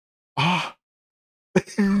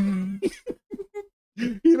He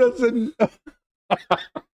doesn't.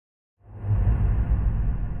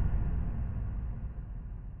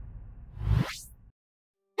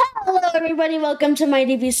 Hello, everybody. Welcome to my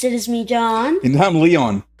DB. It is me, John. And I'm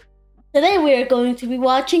Leon. Today we are going to be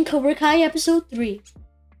watching Cobra Kai episode 3.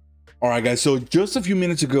 All right, guys. So just a few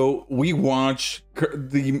minutes ago, we watched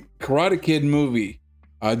the Karate Kid movie.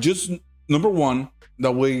 Just number one.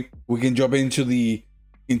 That way we can jump into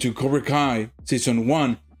Cobra Kai season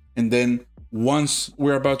 1, and then once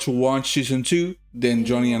we're about to watch season 2, then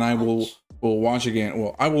Johnny and I will watch again.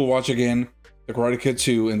 Well, I will watch again the Karate Kid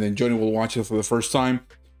 2, and then Johnny will watch it for the first time.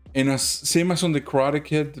 And same as on the Karate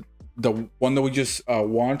Kid, the one that we just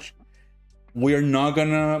watched, we are not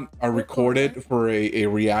gonna record it for a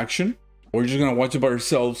reaction. We're just gonna watch it by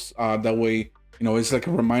ourselves. That way, it's like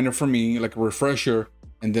a reminder for me, like a refresher,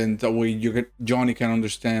 and then that way Johnny can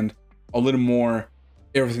understand a little more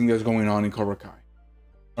everything that's going on in Cobra Kai.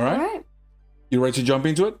 All right? All right. You ready to jump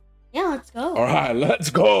into it? Yeah, let's go. All right,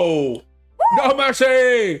 let's go. Woo! No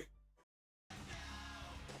mercy.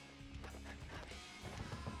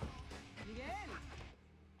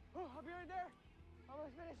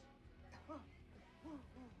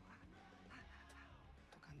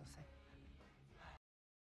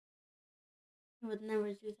 I would never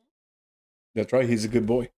do that. That's right. He's a good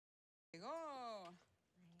boy.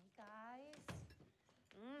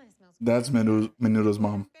 That's Menudo's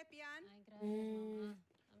mom.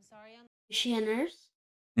 Is she a nurse?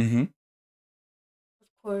 Mm-hmm. Of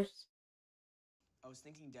course. I was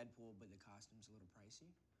thinking Deadpool, but the costume's a little pricey.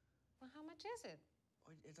 Well, how much is it?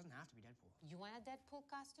 It doesn't have to be Deadpool. You want a Deadpool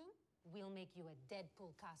costume? We'll make you a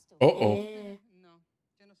Deadpool costume. Uh-oh. Yeah. No,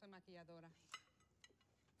 yo no soy maquilladora.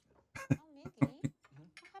 Oh, Mickey, what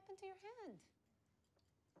happened to your hand?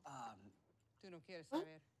 Tú no quieres What?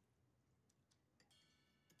 saber.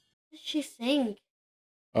 What does she think?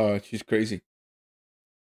 She's crazy.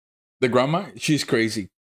 The grandma, she's crazy,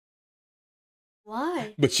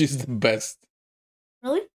 Why? but she's the best.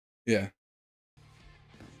 Really? Yeah.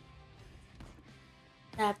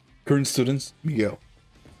 That Current students, Miguel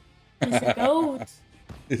is a goat.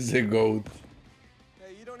 is a goat.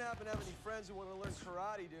 Hey, you don't happen to have any friends who want to learn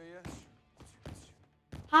karate, do you?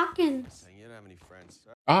 Hawkins. Saying you don't have any friends.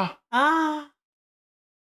 Ah,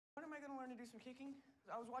 When am I gonna learn to do some kicking?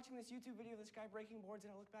 I was watching this YouTube video of this guy breaking boards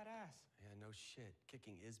and it looked badass. Yeah, no shit.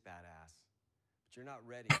 Kicking is badass. But you're not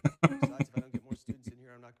ready. Besides, if I don't get more students in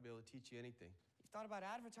here, I'm not gonna be able to teach you anything. You've thought about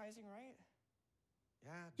advertising, right?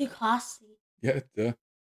 Yeah. Too costly. yeah. Duh.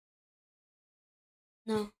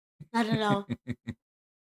 No, not at all.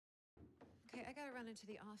 Okay, I gotta run into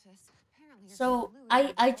the office. Apparently, your So cousin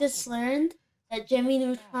Louie I is just awful. learned that Jimmy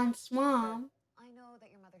Neutron's mom I know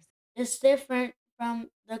that your mother's. is different from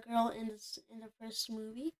the girl in the first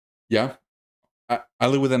movie. Yeah. I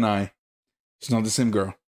live with an eye. It's not the same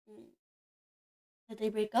girl. Did they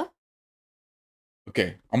break up?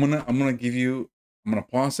 Okay, I'm gonna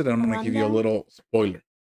pause it and I'm gonna give you a Rundown? little spoiler.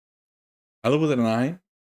 I live with an eye.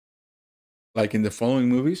 Like in the following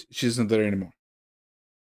movies, she's not there anymore.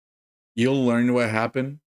 You'll learn what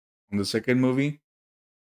happened on the second movie.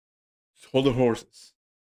 Just hold the horses.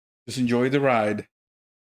 Just enjoy the ride.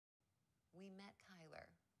 We met Kyler.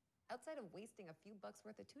 Outside of wasting a few bucks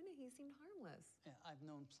worth of tuna, he seemed harmless. Yeah, I've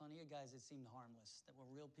known plenty of guys that seemed harmless, that were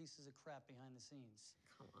real pieces of crap behind the scenes.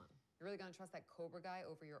 Come on. You're really gonna trust that Cobra guy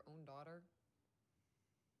over your own daughter?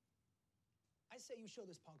 I say you show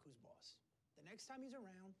this punk who's boss. The next time he's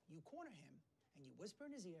around, you corner him and you whisper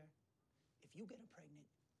in his ear, if you get her pregnant,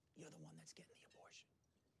 you're the one that's getting the abortion.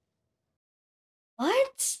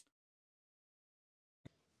 What?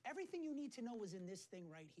 Everything you need to know is in this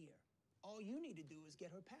thing right here. All you need to do is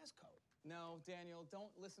get her passcode. No, Daniel,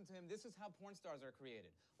 don't listen to him. This is how porn stars are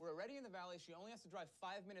created. We're already in the valley. She only has to drive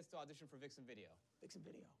 5 minutes to audition for Vixen Video. Vixen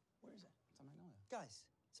Video. Where is it? It's on Magnolia. Guys,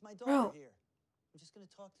 it's my daughter Bro. here. I'm just gonna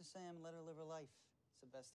talk to Sam and let her live her life. It's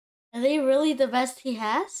the best. Are they really the best he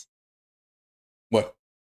has? What?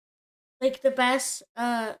 Like the best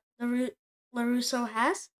LaRusso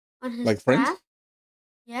has on his Like Friends? staff?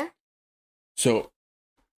 Yeah. So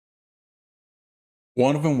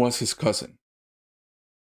one of them was his cousin.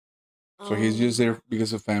 So he's just there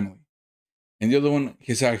because of family. And the other one,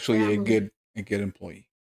 he's actually a Family. good employee.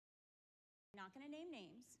 Not going to name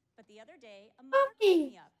names, but the other day, a mother called Okay.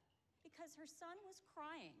 me up because her son was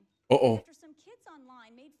crying Uh-oh. after some kids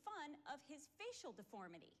online made fun of his facial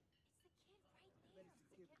deformity.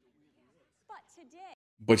 But today,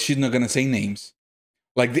 But she's not gonna say names.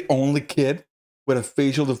 Like the only kid with a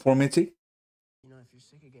facial deformity. You know, if you're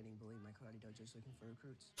sick of getting bullied, my karate dojo's looking for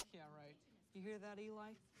recruits. Yeah, right. You hear that,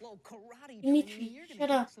 Eli? Whoa, karate Dimitri, training, you're shut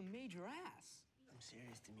gonna up. kick some major ass.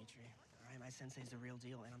 serious, Dimitri. All right, my sensei's the real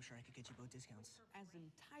deal, and I'm sure I could get you both discounts. As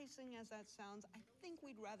enticing as that sounds, I think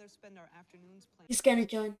we'd rather spend our afternoons playing. He's gonna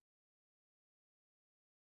join.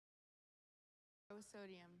 Go as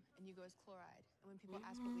sodium and you go as chloride. And when people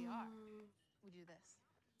ask what we are, we do this.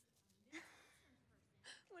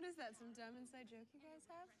 What is that, some dumb inside joke you guys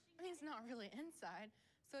have? I mean, it's not really inside.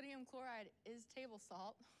 Sodium chloride is table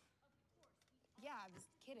salt. Yeah, I was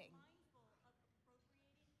kidding.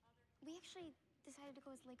 We actually decided to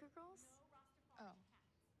go as Laker girls. Oh.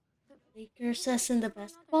 Lakers us in the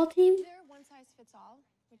basketball team? They're one size fits all,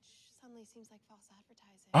 which suddenly seems like false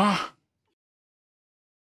advertising. Ah.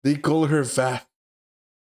 They call her fat.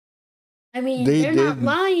 I mean, they're not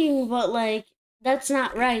lying, but like, that's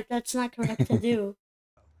not right. That's not correct to do.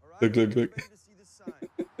 Look. You You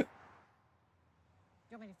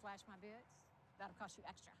want me to flash my bits? That'll cost you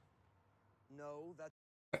extra. No, that's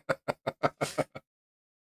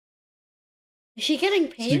Is she getting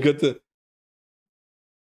paid? She got the.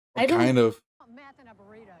 I don't- Kind of. Math and a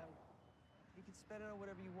burrito. you can spend it on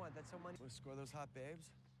whatever you want. That's so money. Want to score those hot babes?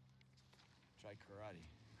 Try karate.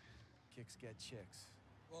 Kicks get chicks.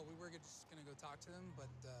 Well, we were just gonna go talk to them, but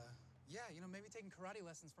yeah, you know, maybe taking karate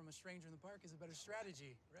lessons from a stranger in the park is a better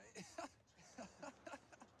strategy, right?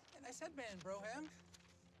 Yeah, nice headband, Broham.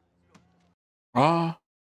 Ah.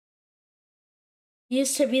 He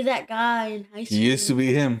used to be that guy in high school. He used to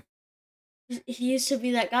be him. He used to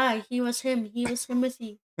be that guy. He was him. He was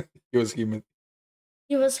Timothy. He was human.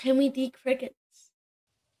 He was Himmy D. Crickets.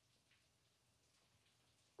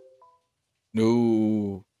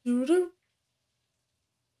 No. Doo-doo.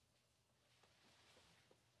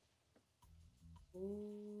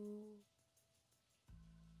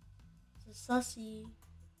 It's a sussy.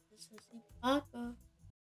 It's a sussy paka.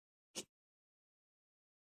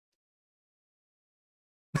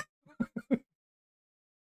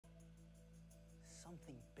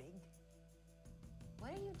 Something big?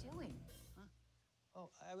 What are you doing? Oh,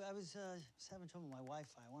 I was having trouble with my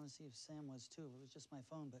Wi-Fi. I wanted to see if Sam was too. It was just my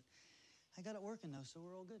phone, but I got it working though, so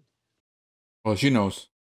we're all good. Well, she knows.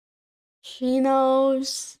 She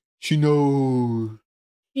knows. She knows.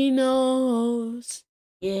 She knows.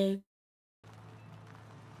 Yeah.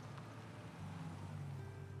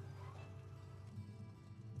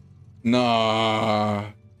 Nah.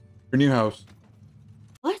 Her new house.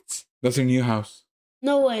 What? That's her new house.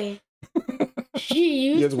 No way. She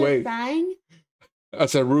used Yes, the wait. sign?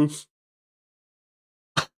 That's a roof.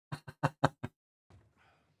 It's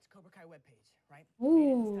Cobra Kai webpage, right?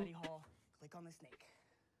 Ooh. Study hall. Click on the snake.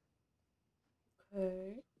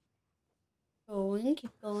 Okay. Going,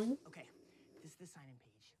 keep going. Okay, this is the sign-in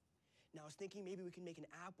page. Now I was thinking maybe we can make an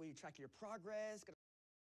app where you track your progress.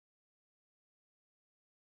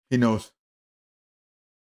 He knows.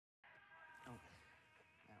 Oh,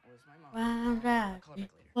 that was my mom. Wow, that. I'll call her back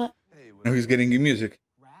later. What? Hey, Now he's getting you music.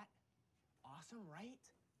 Rat? Awesome, right?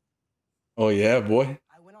 Oh yeah, boy.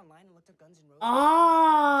 I went online and looked up Guns N' Roses.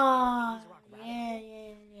 Ah, Rock Rat.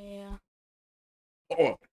 yeah.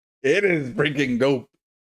 Oh, it is freaking dope.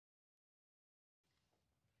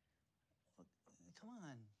 Come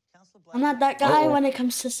on, Counselor Black. I'm not that guy Uh-oh. when it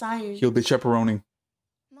comes to science. He'll be chaperoning.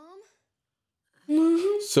 Mom?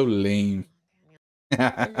 So lame.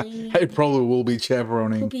 I probably will be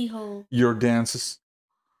chaperoning Poopy hole. your dances.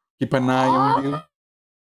 Keep an eye on you.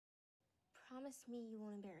 Promise me you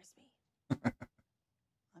won't embarrass me.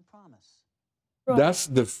 I promise. That's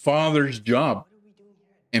the father's job.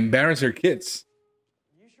 Embarrass our kids.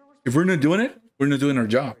 If we're not doing it, we're not doing our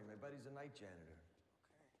job. My buddy's a night janitor.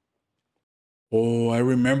 Oh, I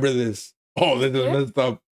remember this. Oh, this is messed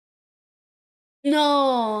up.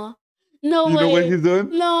 No. No You way. know what he's doing?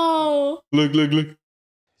 No. Look. Just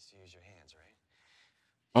use your hands, right?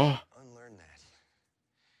 Oh, Unlearn that.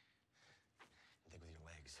 And think with your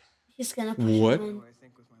legs. He's gonna push What? him in. What do I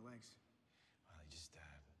think with my legs? Well, you just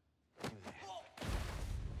do that.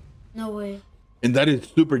 No way. and that is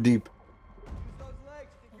super deep. Use those legs.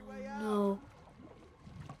 Kick your way out. No.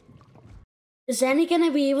 Is Annie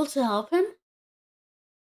gonna be able to help him?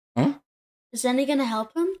 Huh? Is Annie gonna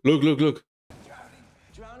help him? Look.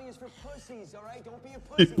 Drowning is for pussies, all right? Don't be a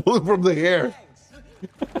He pussy. pulled from the hair. Legs.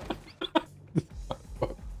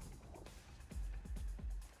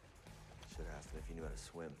 Should have asked him if he knew how to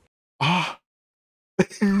swim. Ah.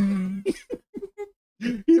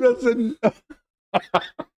 He doesn't. I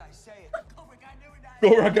say it. Cobra Kai never dies.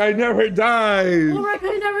 Cobra Kai never dies. Cobra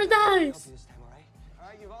Kai never Help dies. you this time, all right? All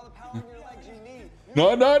right, you have all the power in your legs you need. No.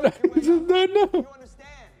 He says no. You understand?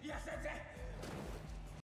 Yes, that's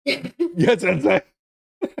it. Yes, that's it.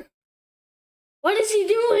 What is he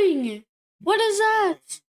doing? What is that?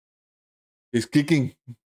 He's kicking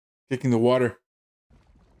the water.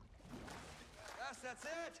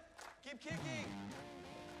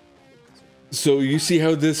 So you see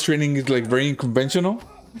how this training is like very unconventional?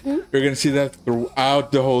 Mm-hmm. You're gonna see that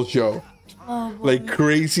throughout the whole show. Oh, boy. Like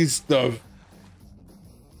crazy stuff.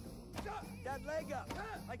 That leg up,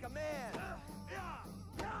 like a man.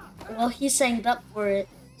 Well, he signed up for it,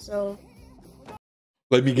 so.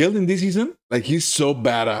 Like Miguel in this season, like he's so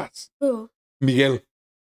badass. Who? Miguel.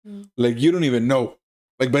 Mm. Like you don't even know.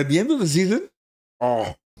 Like by the end of the season,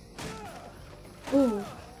 oh. Ooh.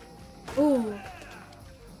 Ooh.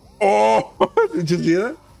 Oh, did you see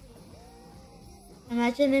that?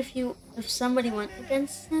 Imagine if somebody went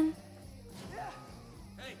against him.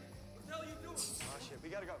 Hey, what the hell are you doing? Oh shit, we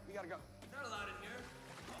gotta go. Not allowed in here.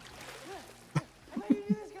 I know you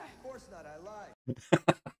knew this guy. Of course not, I lied.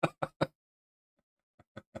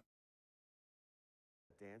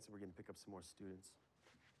 Dance, we're gonna pick up some more students.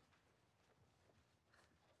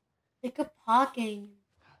 Pick up parking.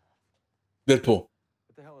 Deadpool.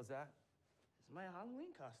 What the hell is that? It's my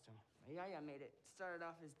Halloween costume. My yaya made it. Started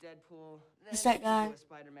off as Deadpool. Then Who's that guy?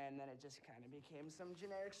 Spider-Man. Then it just kind of became some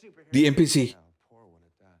generic superhero. The NPC. Oh, poor one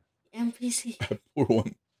at that. NPC. Poor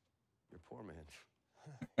one. You're poor, man.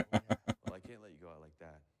 Well, I can't let you go out like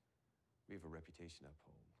that. We have a reputation to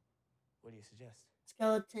uphold. What do you suggest?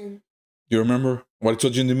 Skeleton. Do you remember what I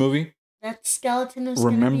told you in the movie? That skeleton is.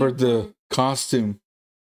 Remember the costume.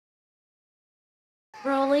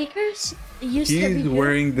 Bro, Lakers used to be He's good.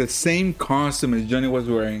 wearing the same costume as Johnny was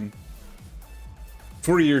wearing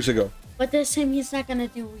 4 years ago. But this time he's not gonna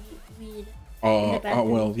do weed.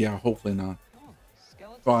 Well, yeah, hopefully not. Oh,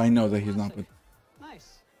 skeleton. Well, I know that he's not, but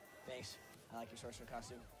Nice. Thanks. I like your sorcerer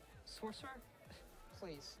costume. Sorcerer?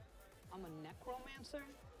 Please. I'm a necromancer?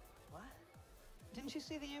 What? Didn't you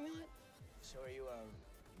see the amulet? So are you a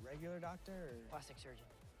regular doctor or Plastic surgeon.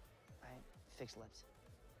 I fix lips?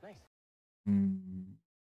 Nice.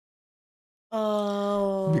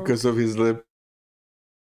 Oh. because of his lip.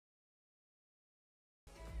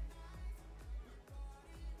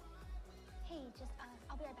 Hey, just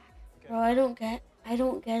I'll be right back. Bro, I don't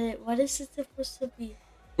get it. What is it supposed to be?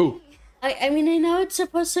 Ooh. I mean, I know it's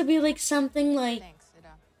supposed to be like something like. Thanks. It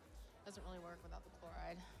doesn't really work without the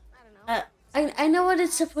chloride. I don't know. I know what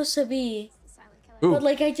it's supposed to be, Ooh. but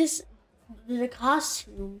like the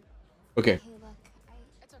costume. Okay. Hey, look,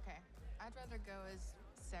 it's okay. I'd rather go as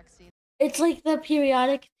sexy. It's like the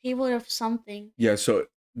periodic table of something. Yeah, so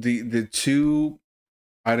the two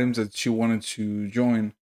items that she wanted to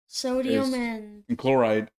join, Sodium is- and and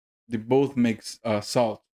chloride, they both make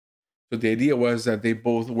salt. So the idea was that they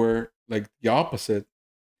both were like the opposite,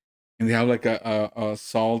 and they have like a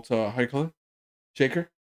salt how do you call it, shaker.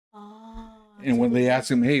 And when they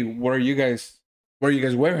asked him, "Hey, what are you guys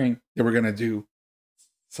wearing?" They were gonna do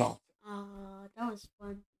salt. that was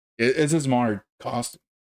fun. It's a smart costume.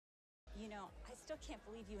 You know, I still can't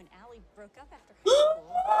believe you and Allie broke up after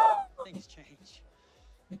high school. Things change.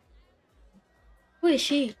 Who is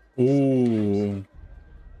she? Ooh.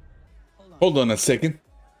 Hold on a second.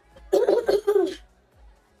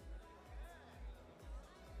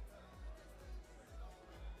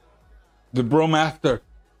 The bromaster.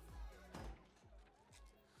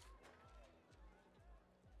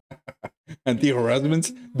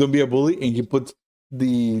 Anti-harassment. Don't be a bully, and he puts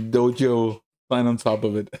the dojo sign on top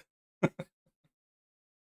of it.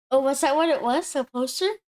 Oh, was that what it was? A poster?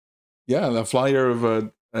 Yeah, the flyer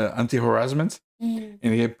of anti-harassment, Mm.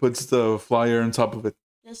 and he puts the flyer on top of it.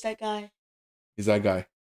 Just that guy. He's that guy.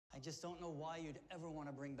 I just don't know why you'd ever want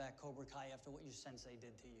to bring back Cobra Kai after what your sensei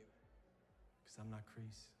did to you. Because I'm not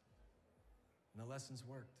Kreese. And the lessons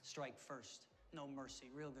worked. Strike first. No mercy.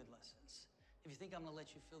 Real good lessons. If you think I'm going to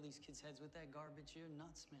let you fill these kids' heads with that garbage, you're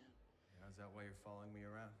nuts, man. Yeah, is that why you're following me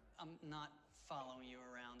around? I'm not following you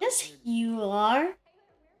around. Yes, you are.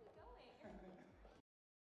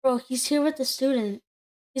 Bro, he's here with the student.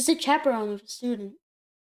 He's the chaperone of the student.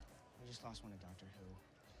 We just lost one of Doctor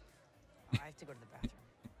Who. I have to go to the bathroom.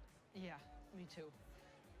 Yeah, me too.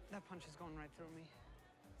 That punch is going right through me.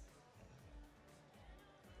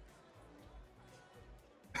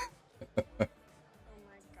 Oh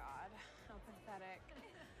my god, how pathetic.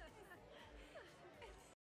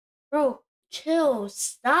 Bro, chill.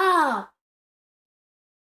 Stop.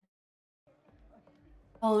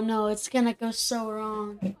 Oh no, it's gonna go so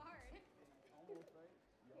wrong. All right,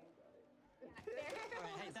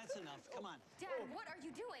 hey, that's enough. Come on. Dad, what are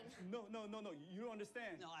you doing? No, you don't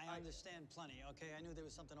understand. No, I understand plenty, okay? I knew there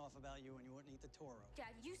was something off about you and you wouldn't eat the Toro.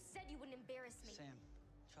 Dad, you said you wouldn't embarrass me. Sam,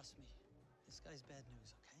 trust me. This guy's bad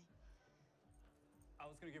news, okay? I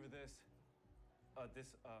was gonna give it this.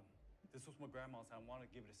 This was my grandma's. I wanted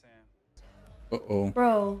to give it to Sam. Uh-oh.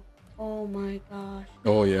 Bro, oh my gosh.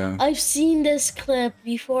 Oh, yeah. I've seen this clip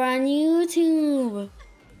before on YouTube.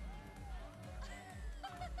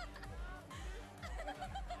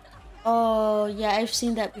 Oh, yeah, I've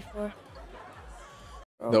seen that before.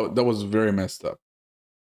 That was very messed up.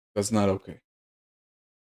 That's not okay.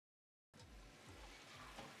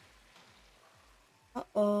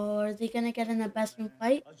 Uh-oh, are they gonna get in a bathroom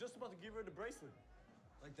fight? I was just about to give her the bracelet.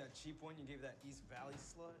 Like that cheap one you gave that East Valley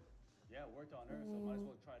slut? Yeah, it worked on her, so might as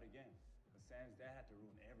well try it again. But Sam's dad had to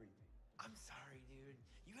ruin everything. I'm sorry, dude.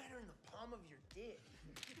 You had her in the palm of your dick.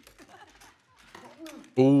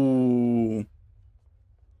 Ooh.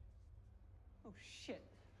 Oh, shit.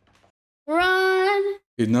 Run!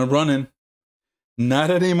 He's not running. Not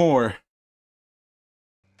anymore.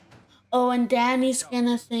 Oh, and Danny's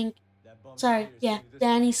gonna think... Sorry, yeah,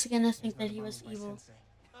 Danny's gonna think that he was evil. Watch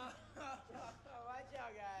out,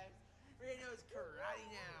 guys. Ray knows karate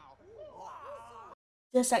now.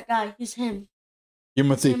 Just that guy, he's him.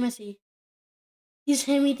 Timothy. Timothy. He's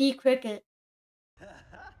Himmy D. Cricket.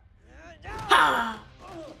 Ha!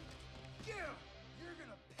 You're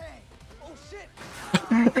gonna pay. Oh, shit.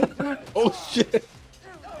 Oh, shit.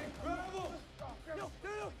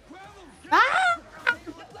 Ah!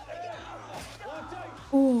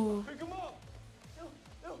 Ooh.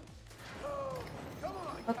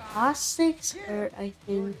 Acoustics hurt, I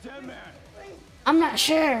think. I'm not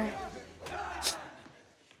sure.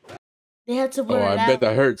 They had to blur it out. I bet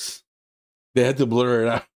that hurts. They had to blur it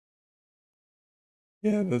out.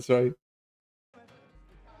 Yeah, that's right.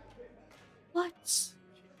 What?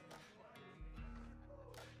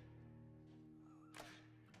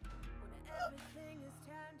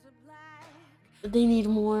 They need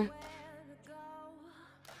more.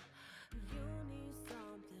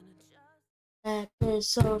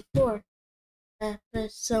 Episode 4.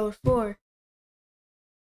 Episode 4.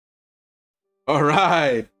 All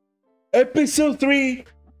right. Episode 3.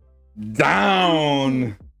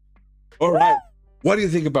 Down. All right. What do you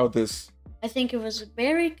think about this? I think it was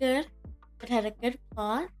very good. It had a good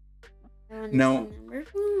plot. Now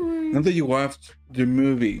that you watched the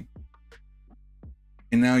movie,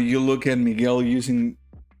 and now you look at Miguel using,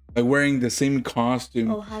 like, wearing the same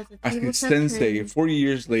costume as his sensei 40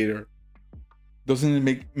 years later, doesn't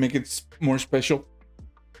it make it more special?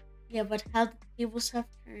 Yeah, but how the tables have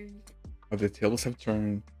turned. How the tables have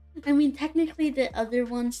turned. I mean, technically the other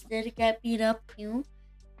ones did get beat up too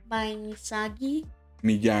by Miyagi.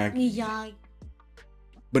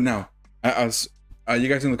 But now, as you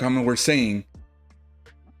guys in the comment were saying,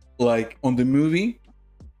 like, on the movie,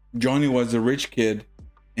 Johnny was the rich kid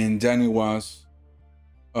and Danny was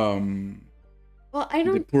the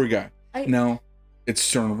poor guy. Now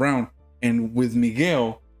it's turned around, and with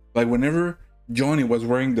Miguel, like, whenever Johnny was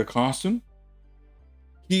wearing the costume,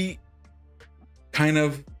 he kind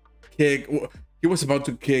of he was about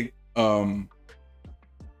to kick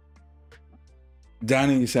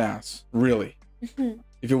Danny's ass, really.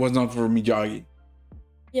 If it was not for Miyagi.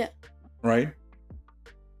 Yeah. Right?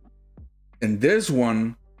 And this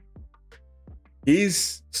one,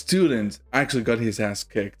 his student actually got his ass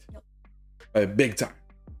kicked. Big time.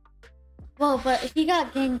 Well, but he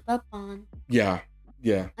got ganged up on. Yeah.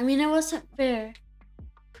 Yeah. I mean, it wasn't fair.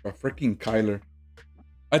 But freaking Kyler.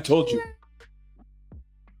 I told you.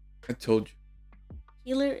 I told you.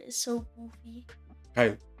 Keeler is so goofy.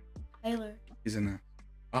 Kyler. He's an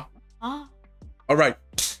ass. Ah. All right.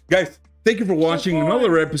 Guys, thank you for watching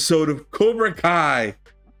another episode of Cobra Kai.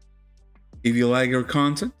 If you like our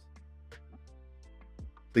content,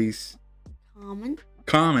 please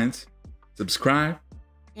comment, subscribe,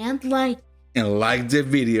 and like the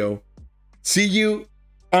video. See you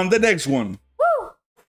on the next one.